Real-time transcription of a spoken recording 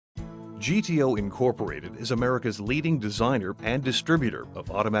GTO Incorporated is America's leading designer and distributor of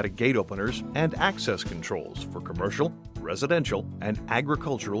automatic gate openers and access controls for commercial, residential, and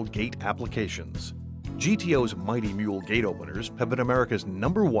agricultural gate applications. GTO's Mighty Mule gate openers have been America's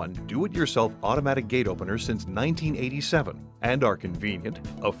 #1 do-it-yourself automatic gate opener since 1987 and are convenient,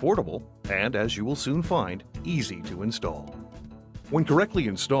 affordable, and, as you will soon find, easy to install. When correctly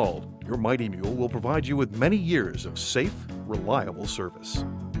installed, your Mighty Mule will provide you with many years of safe, reliable service.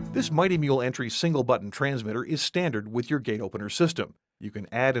 This Mighty Mule entry single-button transmitter is standard with your gate opener system. You can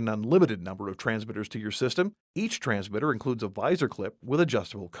add an unlimited number of transmitters to your system. Each transmitter includes a visor clip with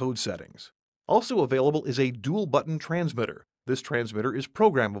adjustable code settings. Also available is a dual-button transmitter. This transmitter is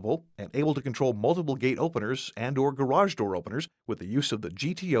programmable and able to control multiple gate openers and/or garage door openers with the use of the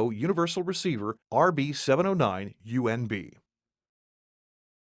GTO Universal Receiver RB709 UNB.